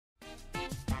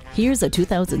Here's a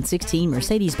 2016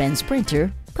 Mercedes-Benz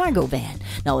Sprinter cargo van.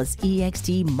 Now, its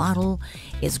EXT model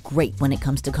is great when it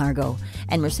comes to cargo,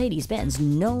 and Mercedes-Benz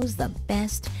knows the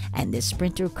best, and this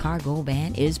Sprinter cargo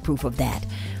van is proof of that.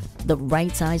 The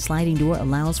right side sliding door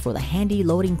allows for the handy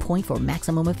loading point for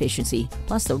maximum efficiency.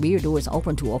 Plus, the rear door is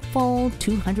open to a full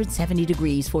 270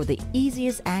 degrees for the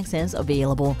easiest access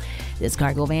available. This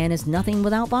cargo van is nothing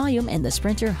without volume, and the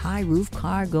Sprinter high roof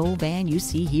cargo van you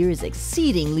see here is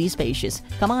exceedingly spacious.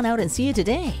 Come on out and see it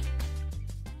today.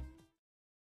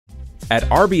 At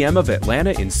RBM of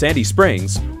Atlanta in Sandy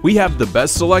Springs, we have the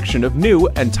best selection of new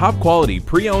and top quality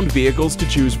pre-owned vehicles to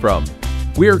choose from.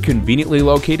 We are conveniently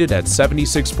located at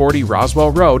 7640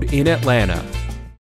 Roswell Road in Atlanta.